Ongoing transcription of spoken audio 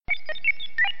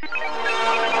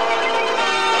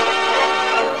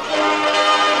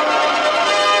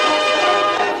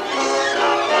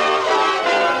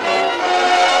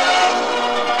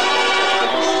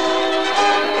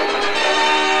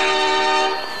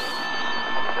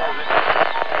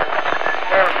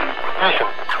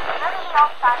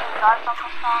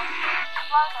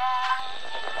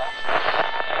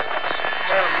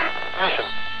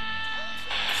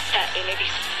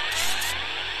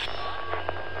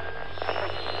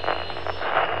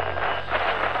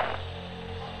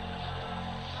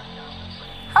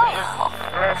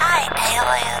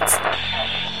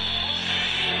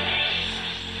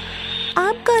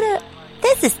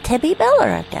This is Timmy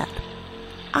Miller again.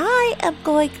 I am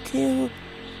going to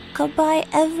come by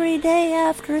every day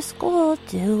after school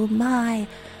to my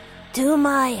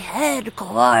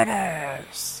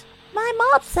headquarters. My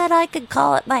mom said I could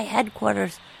call it my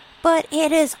headquarters, but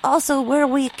it is also where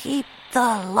we keep the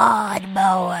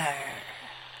lawnmower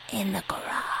in the garage.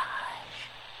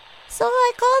 So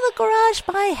I call the garage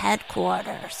my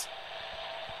headquarters.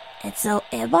 And so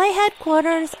in my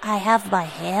headquarters, I have my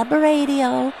ham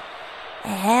radio.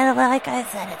 And like I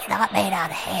said, it's not made out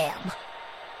of ham.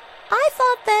 I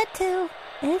thought that too.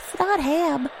 It's not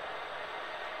ham.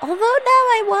 Although now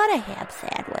I want a ham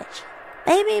sandwich.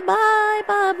 Maybe my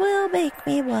mom will make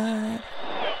me one.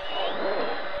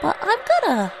 But I'm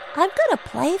gonna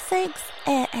play things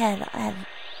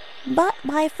but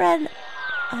my friend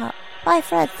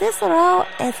Cicero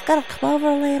is gonna come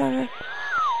over later.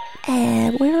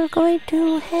 And we're going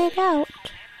to hang out.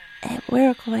 And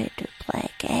we're going to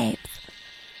play games.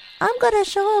 I'm gonna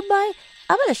show him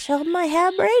my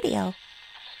ham radio.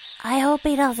 I hope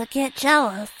he doesn't get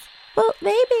jealous. But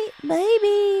maybe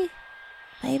we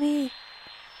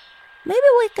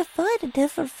could find a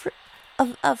different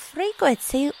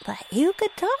frequency that you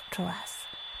could talk to us.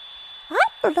 I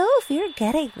don't know if you're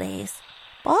getting these,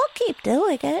 but I'll keep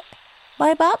doing it.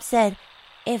 My mom said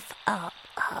if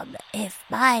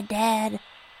my dad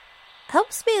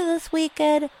helps me this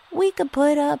weekend, we could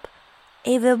put up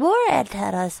even more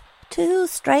antennas to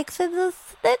strengthen the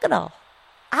signal.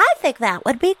 I think that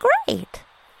would be great.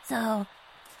 So,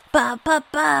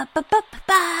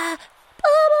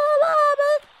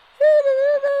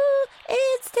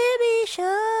 it's Timmy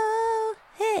Show.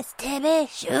 It's Timmy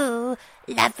Show.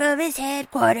 Live from his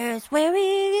headquarters where we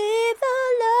give the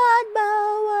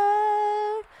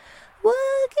lawnmower.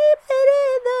 We'll keep it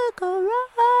in the garage.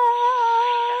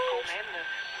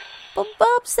 But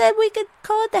Bob said we could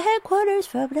call it the headquarters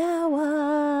from now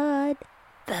on.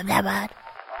 From now on.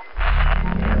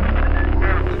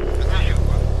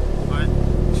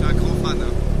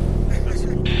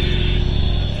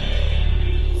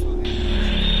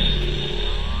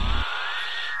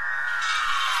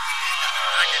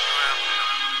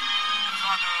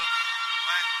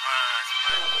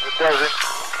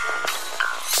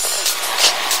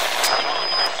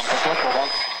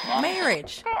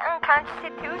 Marriage.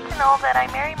 Unconstitutional that I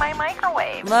marry my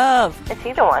microwave. Love. Is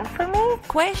he the one for me?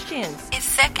 Questions. Is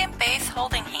second base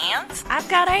holding hands? I've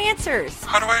got answers.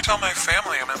 How do I tell my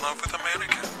family I'm in love with a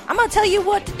mannequin? I'm going to tell you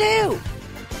what to do.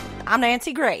 I'm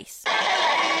Nancy Grace.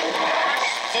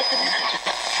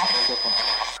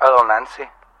 Hello, Nancy.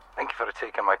 Thank you for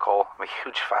taking my call. I'm a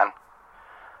huge fan.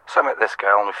 So I met this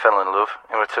girl and we fell in love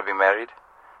and we're to be married.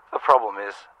 The problem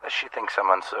is that she thinks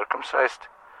I'm uncircumcised,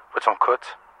 but I'm cut.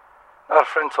 Now, her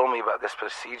friend told me about this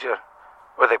procedure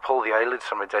where they pull the eyelids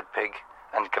from a dead pig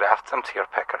and graft them to your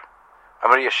pecker.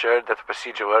 I'm reassured that the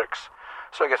procedure works,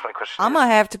 so I guess my question I'm going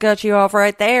to have to cut you off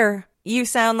right there. You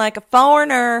sound like a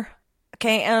foreigner. I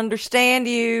can't understand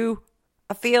you.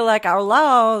 I feel like our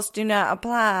laws do not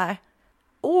apply.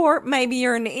 Or maybe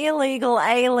you're an illegal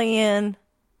alien.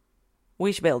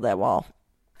 We should build that wall.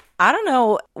 I don't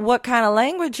know what kind of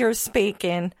language you're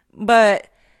speaking, but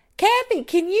Kathy,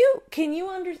 could you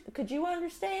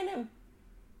understand him?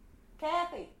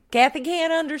 Kathy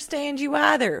can't understand you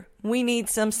either. We need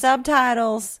some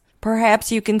subtitles.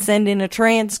 Perhaps you can send in a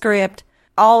transcript.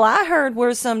 All I heard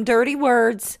were some dirty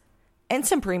words and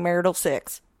some premarital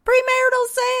sex. Premarital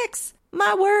sex!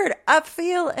 My word, I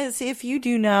feel as if you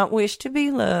do not wish to be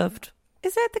loved.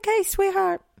 Is that the case,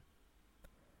 sweetheart?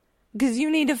 Because you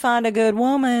need to find a good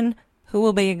woman who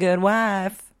will be a good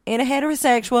wife in a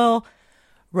heterosexual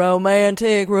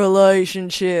romantic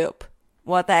relationship.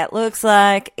 What that looks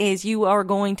like is you are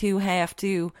going to have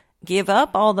to give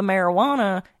up all the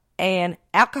marijuana and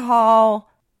alcohol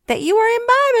that you are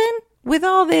imbibing with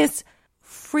all this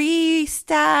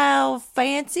freestyle,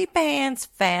 fancy pants,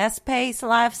 fast-paced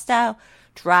lifestyle,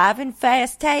 driving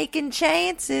fast, taking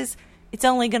chances. It's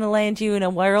only going to land you in a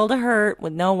world of hurt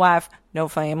with no wife, no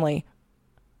family,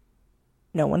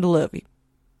 no one to love you.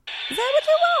 Is that what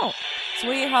you want?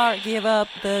 Sweetheart, give up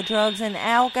the drugs and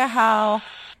alcohol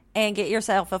and get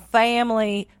yourself a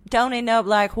family. Don't end up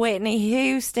like Whitney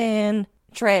Houston.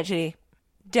 Tragedy.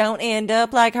 Don't end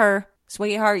up like her.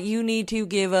 Sweetheart, you need to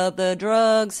give up the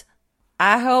drugs.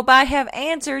 I hope I have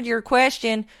answered your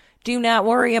question. Do not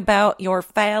worry about your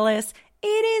phallus. It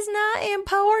is not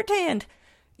important.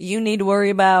 You need to worry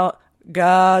about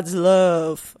God's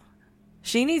love.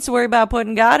 She needs to worry about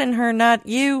putting God in her, not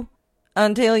you,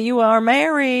 until you are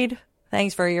married.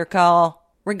 Thanks for your call.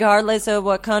 Regardless of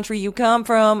what country you come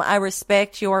from, I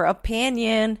respect your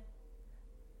opinion.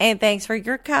 And thanks for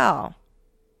your call.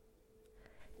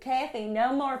 Kathy,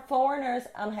 no more foreigners.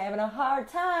 I'm having a hard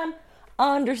time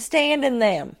understanding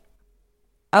them.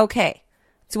 Okay.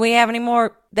 Do we have any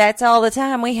more? That's all the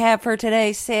time we have for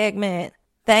today's segment.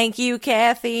 Thank you,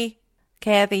 Kathy.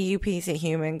 Kathy, you piece of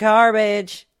human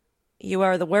garbage. You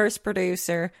are the worst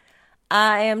producer.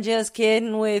 I am just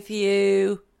kidding with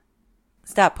you.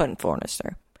 Stop putting foreigners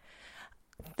through.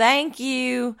 Thank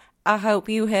you. I hope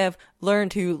you have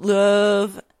learned to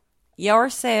love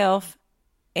yourself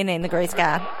and in the gray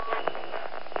sky.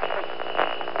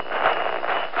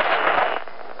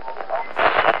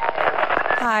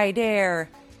 Hi there,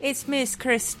 it's Miss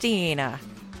Christina.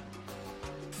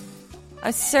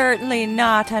 I'm certainly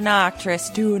not an actress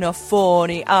doing a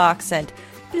phony accent,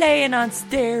 playing on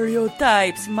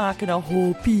stereotypes, mocking a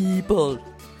whole people,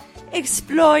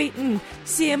 exploiting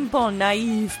simple,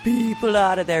 naive people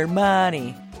out of their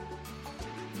money.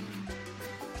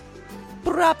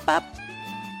 Brap-up.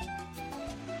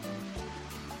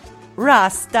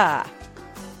 Rasta.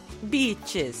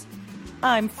 Beaches.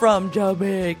 I'm from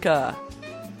Jamaica.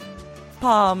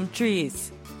 Palm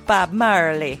trees. Bob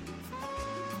Marley.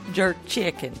 Jerk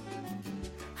chicken.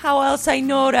 How else I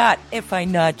know that if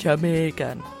I'm not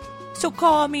Jamaican? So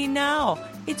call me now.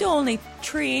 It's only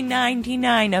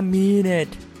 $3.99 a minute.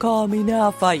 Call me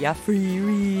now for your free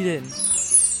reading.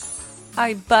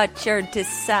 I bet you're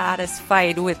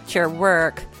dissatisfied with your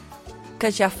work,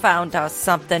 'cause you found out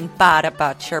something bad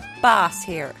about your boss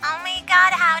here. Oh my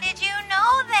God, how did you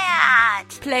know that?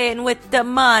 Playing with the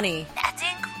money. That's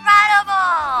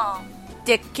incredible.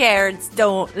 Dickheads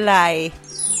don't lie.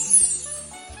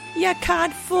 You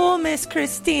can't fool Miss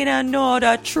Christina, know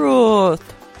the truth.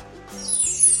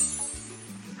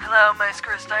 Hello, Miss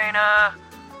Christina.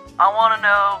 I want to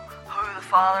know who the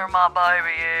father of my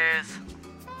baby is.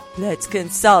 Let's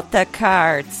consult the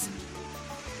cards.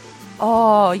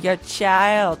 Oh, your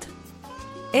child.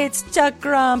 It's the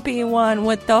grumpy one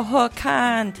with the hook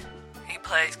hand. He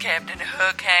plays Captain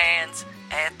Hook Hands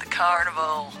at the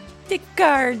carnival. The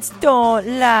cards don't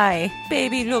lie.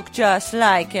 Baby look just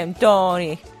like him, don't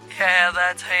he? Yeah,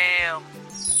 that's him.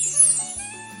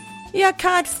 You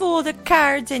can't fool the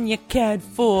cards and you can't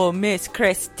fool Miss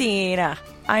Christina.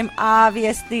 I'm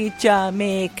obviously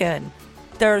Jamaican.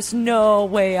 There's no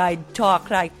way I'd talk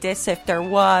like this if there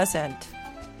wasn't.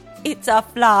 It's a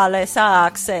flawless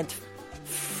accent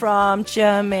from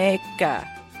Jamaica.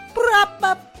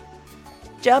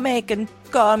 Jamaican,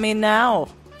 call me now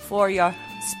for your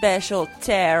special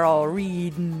tarot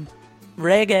reading.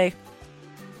 Reggae.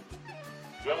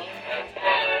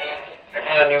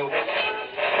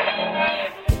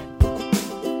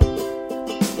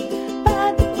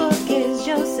 By the book is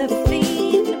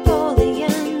Josephine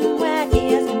Napoleon,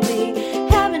 wacky as can be,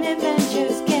 having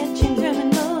adventures, catching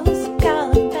criminals,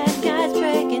 calling bad guys,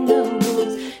 breaking the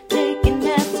rules, taking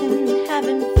naps and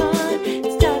having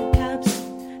fun. Stock cops,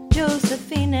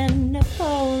 Josephine and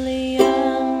Napoleon.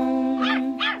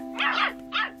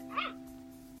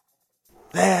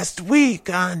 Last week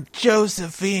on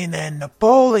Josephine and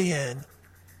Napoleon,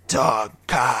 dog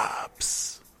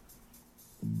cops.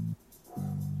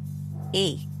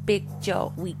 Hey, Big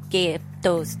Joe, we gave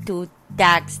those two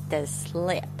dogs the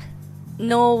slip.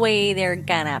 No way they're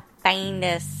gonna find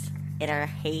us at our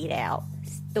hideout.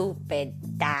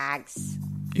 Stupid dogs.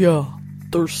 Yeah,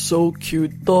 they're so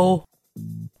cute though.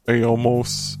 I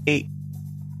almost Eight.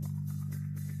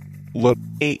 let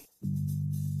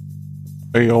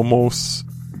I almost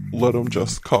let him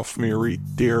just cuff me right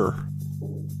there.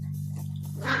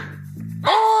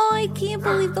 Oh, I can't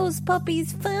believe those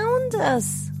puppies found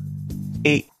us.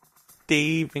 8. They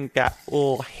even got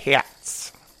little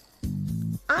hats.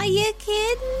 Are you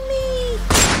kidding me?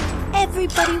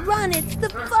 Everybody run, it's the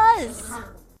Fuzz.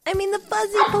 I mean the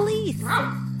fuzzy police.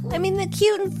 I mean the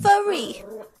cute and furry.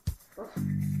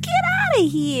 Get out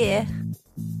of here.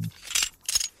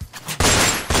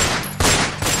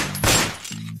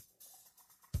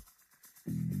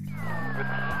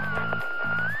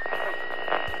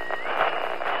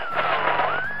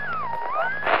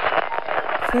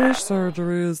 Fish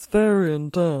surgery is very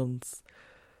intense.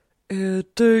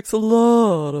 It takes a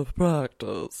lot of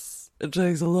practice.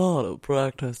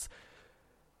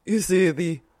 You see,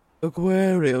 the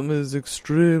aquarium is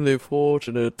extremely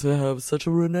fortunate to have such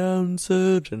a renowned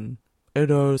surgeon at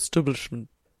our establishment.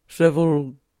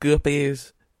 Several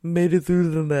guppies made it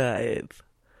through the night.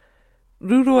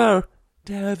 Due to our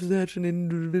to have such an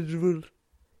individual.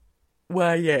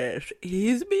 Why, yes,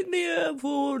 he's been there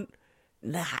for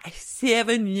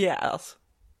 7 years.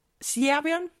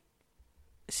 7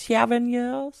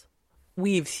 years?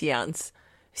 We've since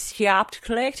stopped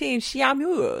collecting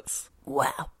shamus.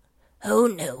 Wow,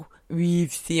 who knew?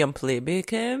 We've simply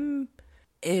become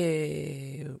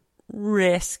a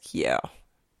rescue.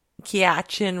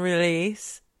 Catch and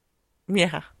release.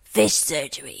 Yeah. Fish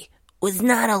surgery was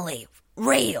not only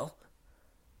real,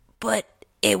 but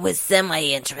it was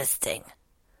semi-interesting.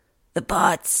 The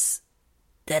parts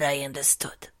that I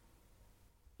understood.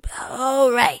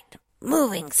 All right,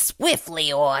 moving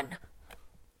swiftly on.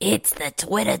 It's the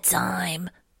Twitter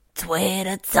time.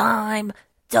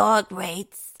 Dog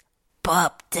rates,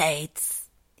 pup dates.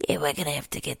 Yeah, we're gonna have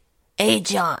to get... Hey,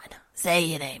 John, say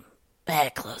your name.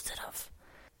 Back close enough.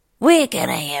 We're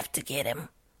gonna have to get him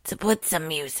to put some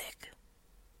music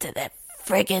to that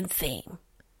friggin' theme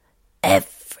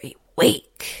every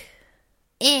week.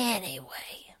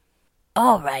 Anyway,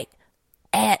 alright,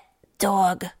 at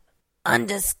dog_rates.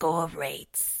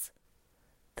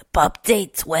 The pup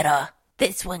date Twitter,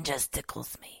 this one just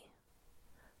tickles me.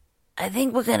 I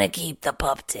think we're gonna keep the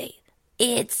pup date.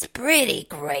 It's pretty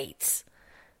great.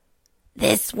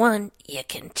 This one, you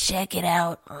can check it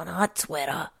out on our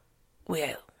Twitter.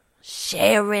 We're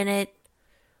sharing it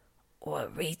or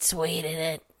retweeting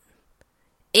it.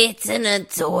 It's an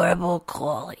adorable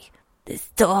collie. This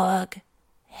dog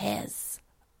has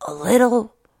a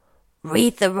little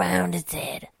wreath around its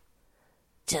head,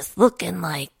 just looking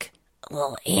like a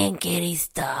little Aunt Kitty's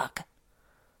dog.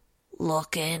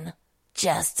 Looking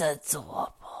just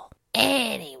adorable.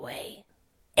 Anyway,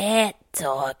 at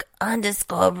dog_rates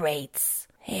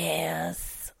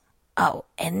has... Oh,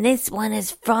 and this one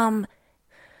is from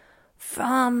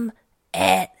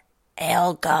at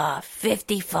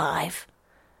Elgar55.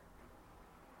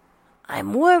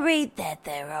 I'm worried that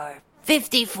there are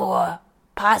 54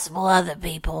 possible other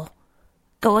people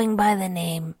going by the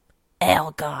name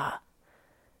Elgar.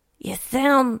 You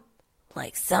sound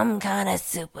like some kind of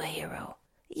superhero,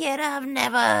 yet I've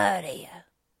never heard of you.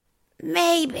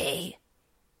 Maybe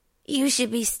you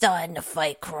should be starting to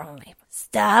fight crime.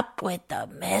 Stop with the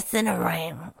messing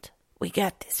around. We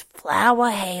got this flower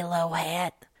halo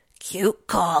hat. Cute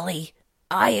collie.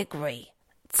 I agree.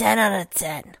 10 out of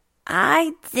 10.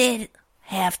 I did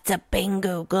have to Bing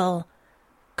Google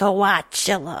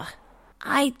Coachella.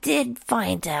 I did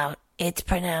find out it's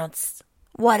pronounced...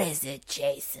 What is it,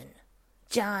 Jason?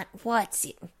 John, what's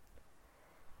it?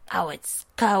 Oh, it's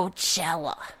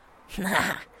Coachella.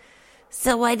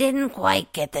 So I didn't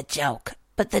quite get the joke,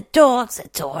 but the dog's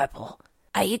adorable.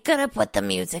 Are you gonna put the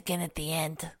music in at the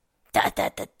end?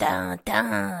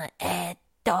 Da-da-da-da-da, at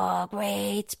dog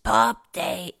rates pup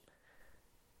date.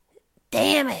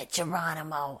 Damn it,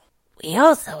 Geronimo. We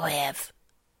also have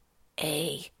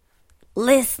a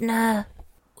listener.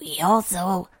 We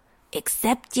also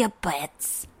accept your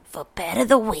pets for Pet of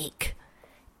the Week.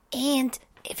 And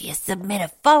if you submit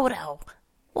a photo,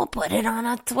 we'll put it on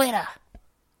our Twitter.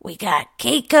 We got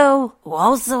Keiko, who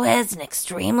also has an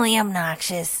extremely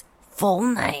obnoxious full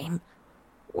name,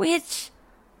 which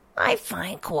I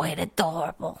find quite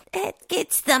adorable. It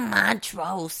gets the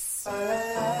Montrose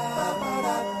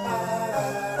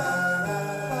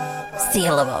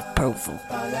seal of approval.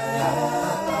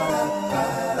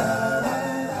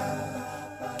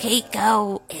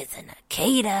 Keiko is an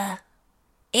Akita.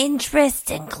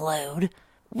 Interests include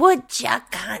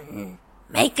woodchuck hunting,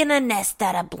 making a nest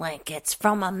out of blankets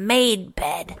from a made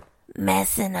bed,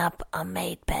 messing up a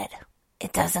made bed.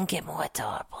 It doesn't get more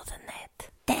adorable than that.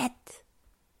 That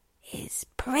is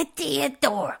pretty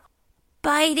adorable.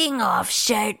 Biting off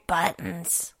shirt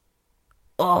buttons.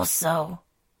 Also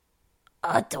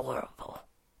adorable.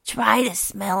 Try to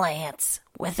smell ants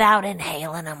without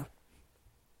inhaling them.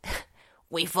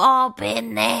 We've all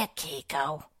been there,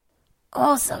 Keiko.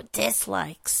 Also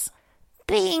dislikes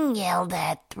being yelled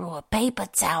at through a paper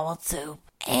towel tube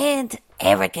and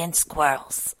arrogant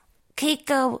squirrels.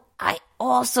 Keiko, I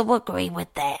also agree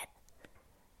with that.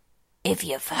 If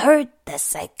you've heard the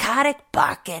psychotic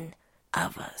barking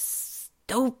of a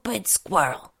stupid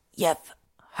squirrel, you've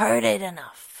heard it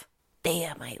enough. They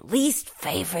are my least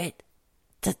favorite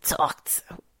to talk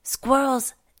to.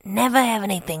 Squirrels never have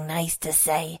anything nice to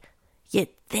say. You'd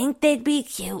think they'd be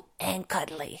cute and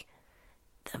cuddly.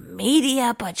 The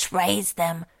media portrays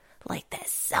them like they're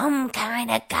some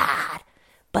kind of god.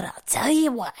 But I'll tell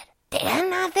you what, there's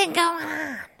nothing going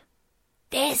on.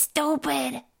 They're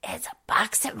stupid as a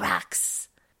box of rocks.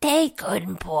 They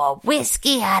couldn't pour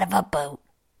whiskey out of a boot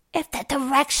if the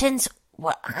directions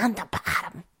were on the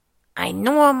bottom. I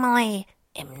normally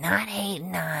am not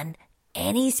hating on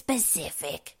any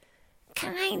specific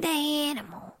kind of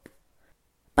animal.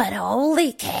 But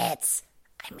holy cats,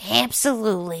 I'm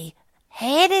absolutely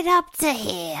headed up to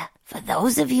here. For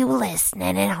those of you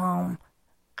listening at home,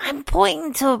 I'm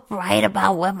pointing to right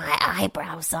about where my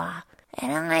eyebrows are,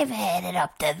 and I've headed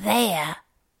up to there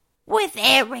with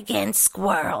arrogant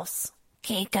squirrels.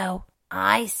 Kiko,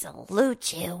 I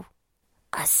salute you.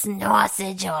 A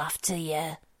sausage off to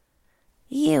you.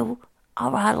 You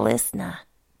are our listener,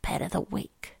 pet of the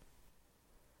week.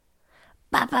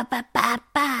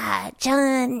 Ba-ba-ba-ba-ba,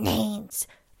 John Haynes,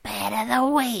 pet of the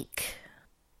week.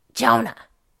 Jonah,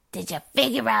 did you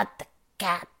figure out the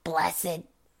God blessed?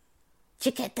 Did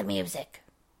you get the music?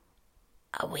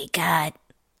 Oh, we got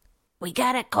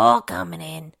a call coming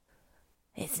in.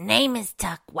 His name is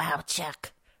Tuck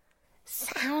Wowchuck.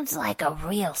 Sounds like a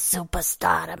real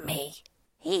superstar to me.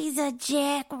 He's a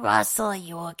Jack Russell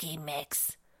Yorkie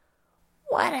mix.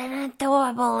 What an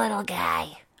adorable little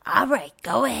guy. All right,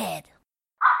 go ahead.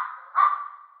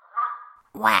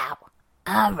 Wow.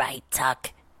 All right,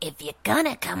 Tuck. If you're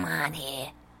gonna come on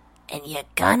here, and you're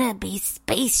gonna be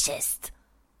spacious,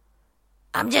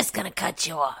 I'm just gonna cut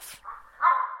you off.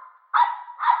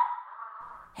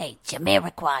 Hey,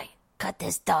 Jamiroquai, cut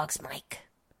this dog's mic.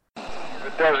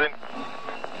 It doesn't.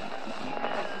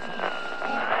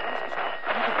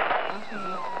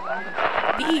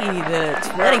 Be the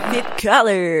 25th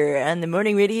caller on the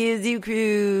Morning Radio Zoo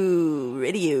Crew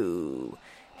Radio.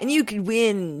 And you could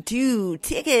win 2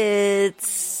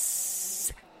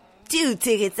 tickets. 2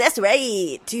 tickets, that's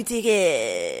right. 2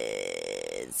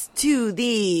 tickets to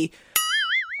the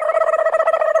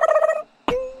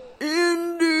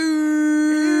Indie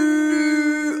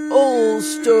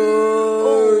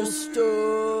All-Stars.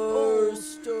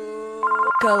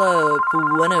 Call up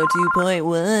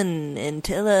 102.1 and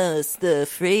tell us the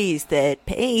phrase that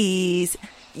pays.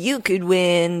 You could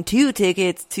win 2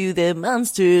 tickets to the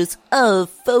Monsters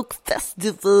of Folk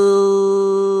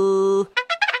Festival.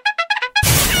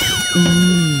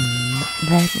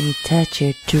 Let me touch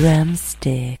your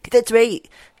drumstick. That's right.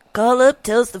 Call up,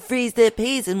 tell us the phrase that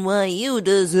pays and why you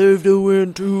deserve to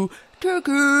win 2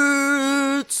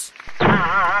 tickets.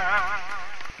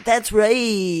 That's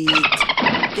right.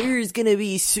 There's gonna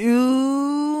be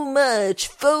so much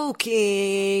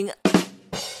folking.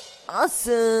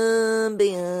 Awesome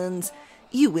bands.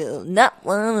 You will not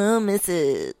wanna miss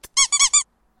it.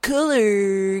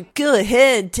 Caller, go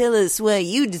ahead, tell us why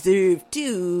you deserve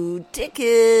 2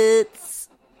 tickets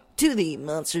to the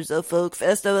Monsters of Folk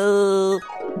Festival.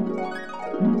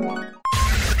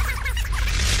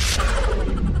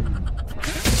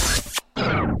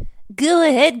 Go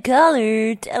ahead,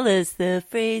 caller, tell us the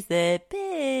phrase that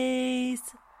pays.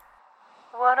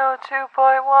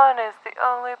 102.1 is the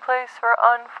only place for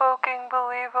unfolking,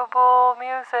 believable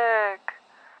music.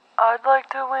 I'd like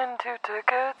to win 2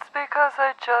 tickets because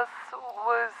I just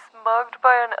was mugged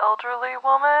by an elderly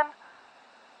woman.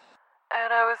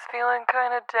 And I was feeling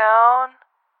kind of down.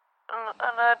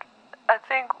 And I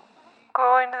think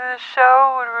going to this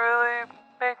show would really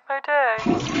make my day.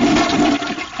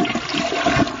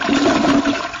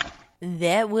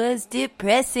 That was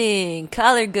depressing.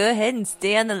 Caller, go ahead and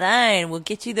stay on the line. We'll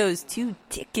get you those 2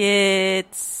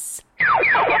 tickets.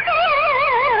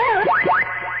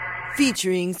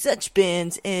 Featuring such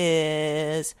bands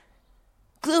as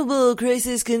Global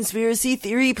Crisis Conspiracy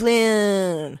Theory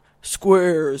Plan,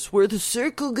 Squares Where the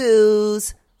Circle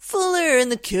Goes, Fuller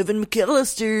and the Kevin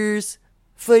McAllisters,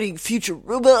 Fighting Future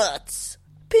Robots,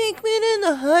 Pinkman and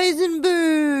the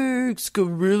Heisenbergs,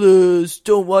 Gorillas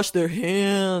Don't Wash Their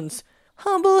Hands,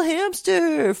 Humble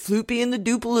Hamster, Floopy and the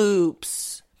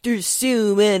Dupaloops. There's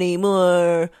so many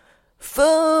more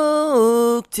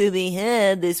folk to be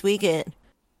had this weekend.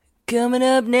 Coming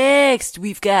up next,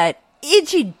 we've got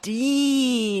Itchy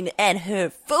Dean and her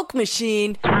folk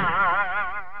machine.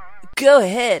 Go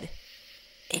ahead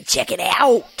and check it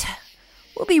out.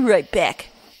 We'll be right back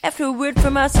after a word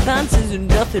from our sponsors and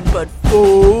nothing but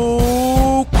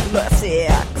folk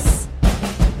classics.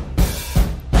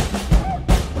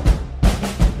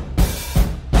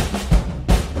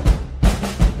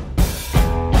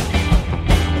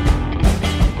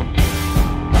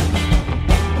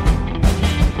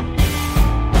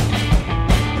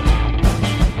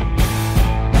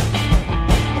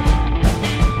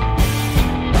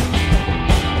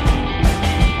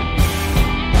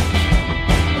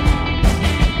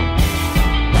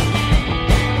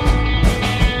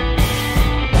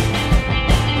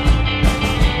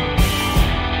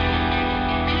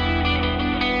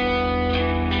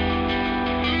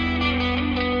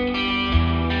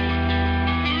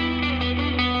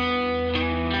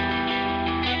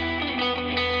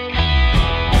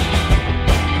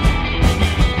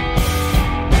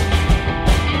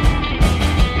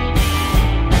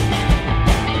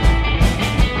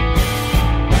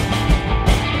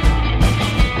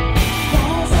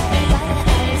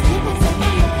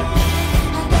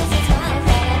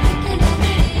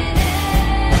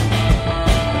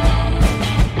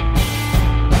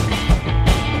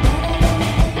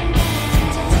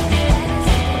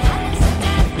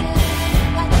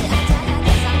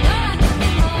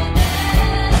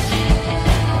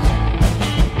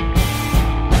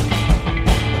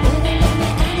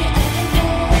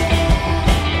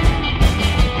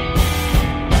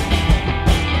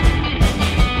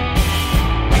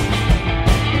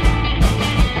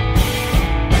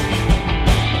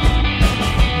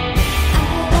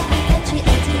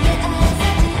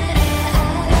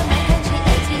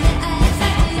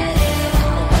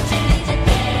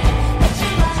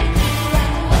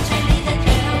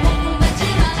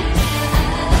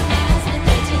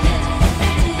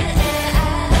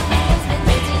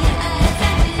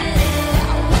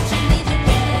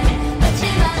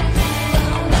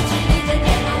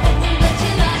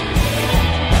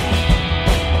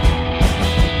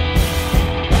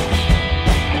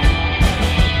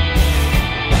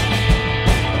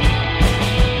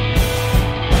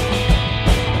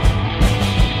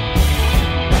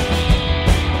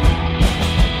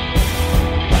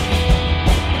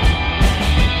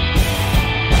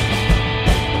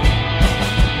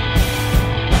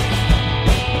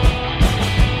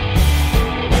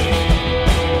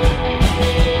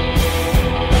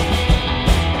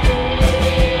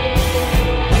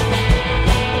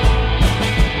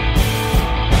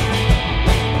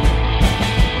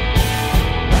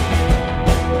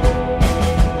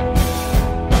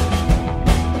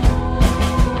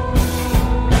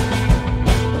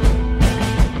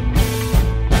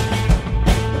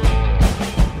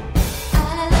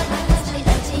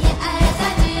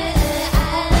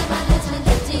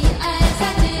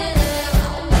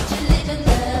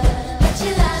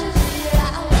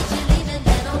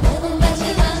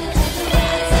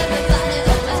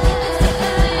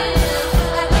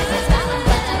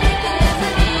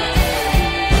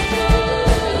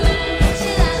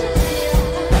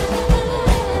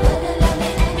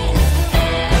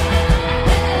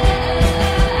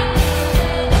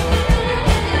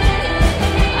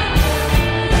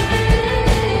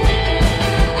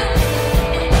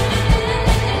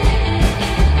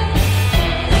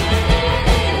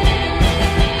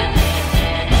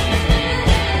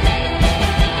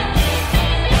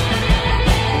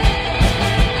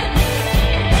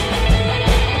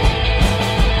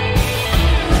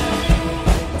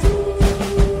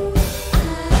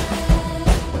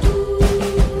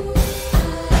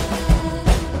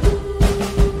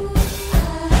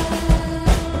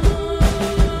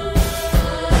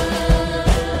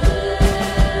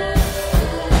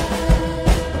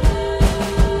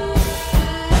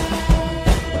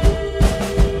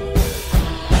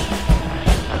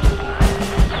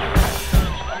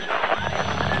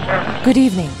 Good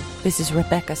evening. This is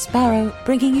Rebecca Sparrow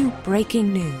bringing you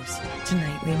breaking news.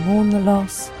 Tonight we mourn the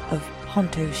loss of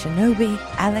Honto Shinobi,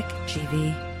 Alec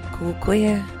GV, Cool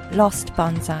Queer, Lost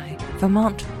Bonsai,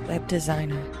 Vermont web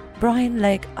designer, Brian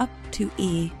Legg Up to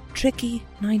E, Tricky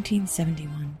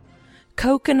 1971,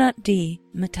 Coconut D,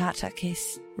 Matata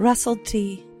Kiss, Russell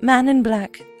T, Man in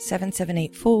Black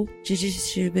 7784,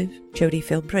 Jody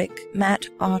Philbrick, Matt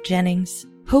R. Jennings,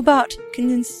 Hobart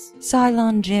Kins,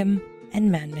 Cylon Jim, and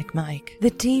Man McMike. The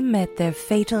team met their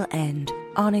fatal end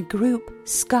on a group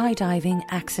skydiving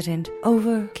accident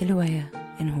over Kilauea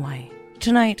in Hawaii.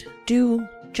 Tonight, do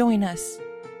join us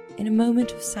in a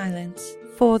moment of silence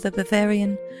for the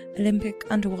Bavarian Olympic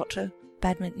underwater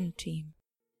badminton team.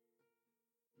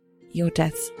 Your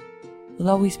deaths will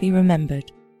always be remembered.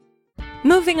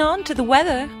 Moving on to the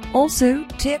weather, also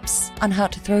tips on how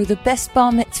to throw the best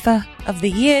bar mitzvah of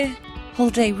the year,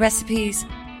 holiday recipes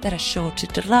that are sure to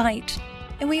delight,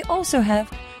 and we also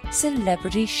have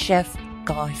celebrity chef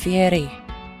Guy Fieri.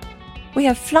 We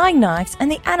have flying knives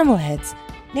and the animal heads,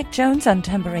 Nick Jones on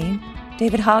tambourine,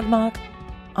 David Hogmark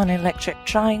on electric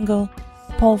triangle,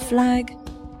 Paul Flagg,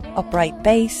 upright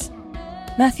bass,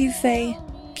 Matthew Fay,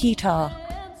 guitar,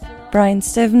 Brian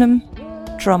Stevenham,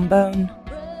 trombone,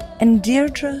 and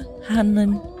Deirdre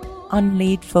Hanlon on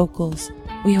lead vocals.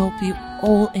 We hope you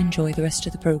all enjoy the rest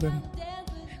of the program.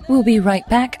 We'll be right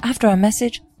back after our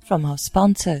message from our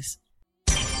sponsors.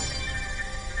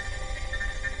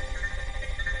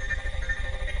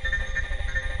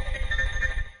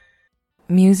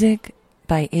 Music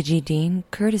by Iggy Dean,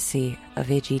 courtesy of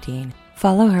Iggy Dean.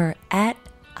 Follow her at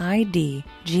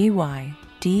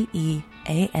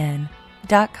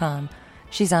IDGYDEAN.com.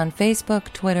 She's on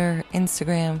Facebook, Twitter,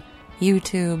 Instagram,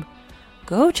 YouTube.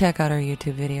 Go check out her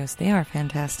YouTube videos. They are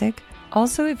fantastic.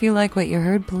 Also, if you like what you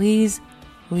heard, please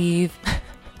leave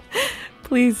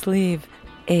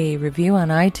a review on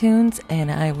iTunes,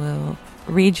 and I will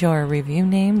read your review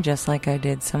name just like I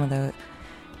did some of the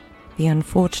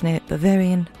unfortunate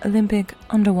Bavarian Olympic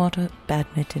underwater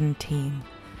badminton team.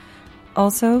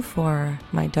 Also, for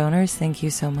my donors, thank you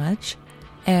so much.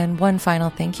 And one final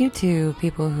thank you to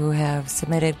people who have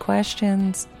submitted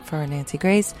questions for Nancy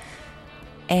Grace,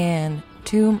 and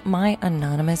to my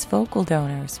anonymous vocal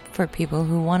donors for people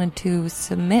who wanted to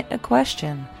submit a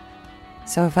question.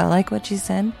 So if I like what you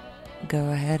said, go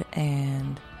ahead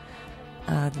and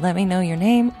let me know your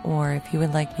name, or if you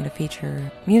would like me to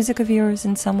feature music of yours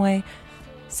in some way,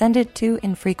 send it to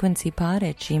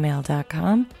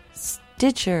infrequencypod@gmail.com,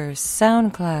 Stitcher,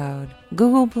 SoundCloud,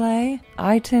 Google Play,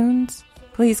 iTunes.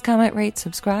 Please comment, rate,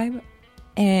 subscribe,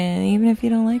 and even if you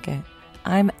don't like it,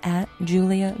 I'm at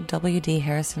Julia W.D.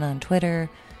 Harrison on Twitter,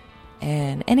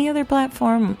 and any other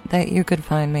platform that you could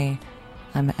find me,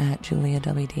 I'm at Julia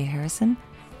W.D. Harrison.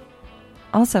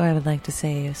 Also, I would like to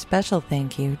say a special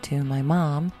thank you to my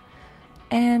mom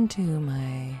and to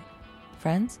my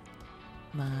friends,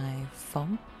 my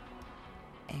phone,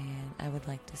 and I would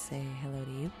like to say hello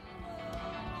to you.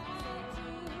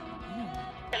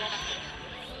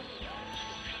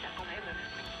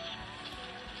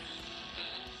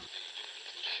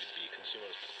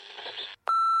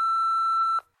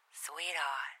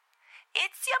 Sweetheart,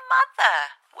 it's your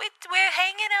mother. We're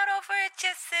hanging out over at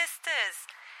your sister's.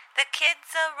 The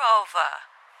kids are over.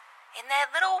 And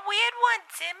that little weird one,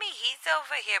 Timmy, he's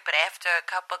over here. But after a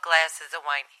couple glasses of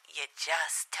wine, you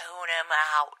just tune him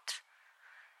out.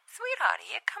 Sweetheart,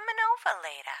 are you coming over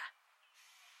later?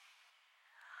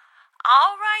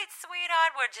 All right,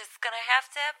 sweetheart, we're just gonna have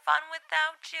to have fun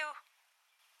without you.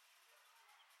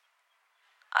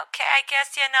 Okay, I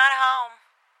guess you're not home.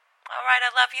 All right,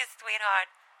 I love you, sweetheart.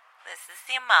 This is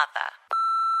your mother.